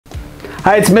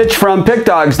Hi, it's Mitch from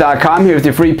PickDawgz.com here with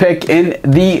your free pick in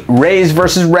the Rays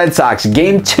versus Red Sox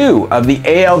Game 2 of the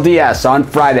ALDS on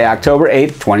Friday, October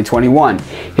 8th, 2021.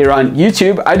 Here on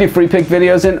YouTube, I do free pick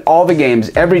videos in all the games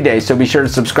every day, so be sure to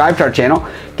subscribe to our channel,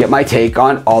 get my take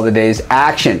on all the day's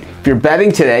action. If you're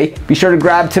betting today, be sure to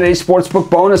grab today's sportsbook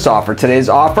bonus offer. Today's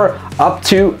offer, up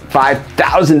to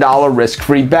 $5,000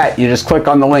 risk-free bet. You just click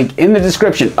on the link in the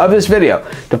description of this video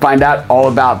to find out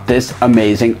all about this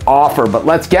amazing offer. But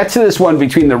let's get to this one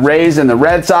between the Rays and the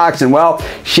Red Sox. And well,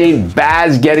 Shane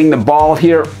Baz getting the ball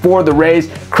here for the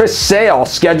Rays. Chris Sale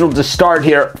scheduled to start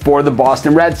here for the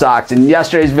Boston Red Sox. In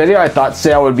yesterday's video, I thought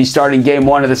Sale would be starting game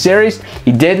 1 of the series.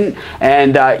 He didn't,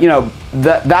 and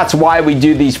that's why we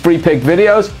do these free pick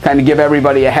videos, kind of give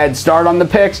everybody a head start on the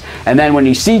picks. And then when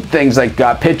you see things like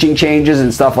pitching changes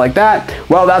and stuff like that,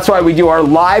 well, that's why we do our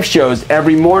live shows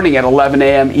every morning at 11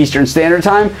 a.m. Eastern Standard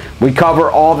Time. We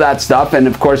cover all that stuff, and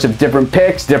of course, if different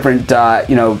picks, different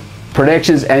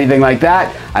predictions, anything like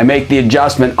that, I make the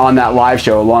adjustment on that live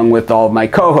show along with all of my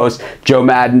co-hosts, Joe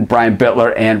Madden, Brian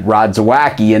Bittler, and Rod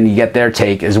Zawacki, and you get their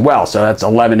take as well. So that's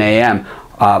 11 a.m.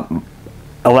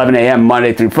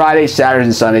 Monday through Friday, Saturdays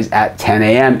and Sundays at 10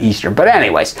 a.m. Eastern. But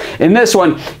anyways, in this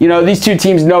one, these two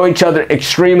teams know each other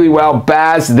extremely well.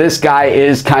 Baz, this guy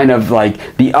is kind of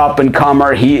like the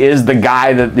up-and-comer. He is the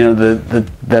guy that,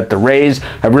 that the Rays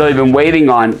have really been waiting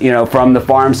on, from the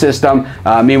farm system.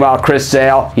 Meanwhile, Chris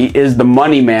Sale, he is the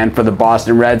money man for the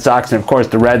Boston Red Sox. And of course,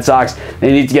 the Red Sox,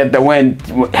 they need to get the win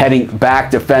heading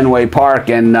back to Fenway Park.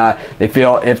 And they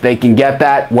feel if they can get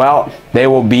that, well, they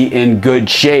will be in good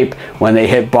shape when they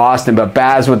hit Boston. But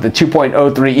Baz with the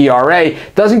 2.03 ERA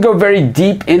doesn't go very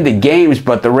deep into games,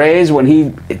 but the Rays, when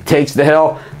he takes the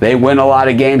hill, they win a lot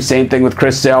of games. Same thing with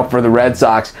Chris Sale for the Red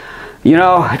Sox.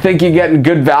 I think you're getting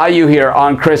good value here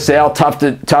on Chris Sale. Tough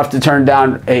to turn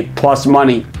down a plus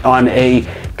money on a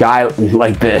guy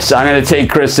like this. I'm going to take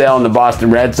Chris Sale and the Boston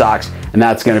Red Sox, and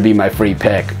that's going to be my free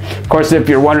pick. Of course, if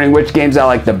you're wondering which games I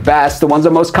like the best, the ones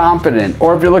I'm most confident,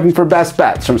 or if you're looking for best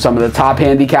bets from some of the top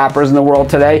handicappers in the world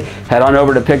today, head on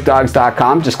over to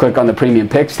PickDawgz.com. Just click on the Premium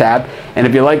Picks tab. And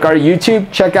if you like our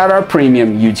YouTube, check out our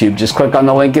Premium YouTube. Just click on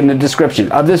the link in the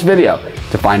description of this video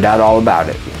to find out all about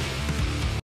it.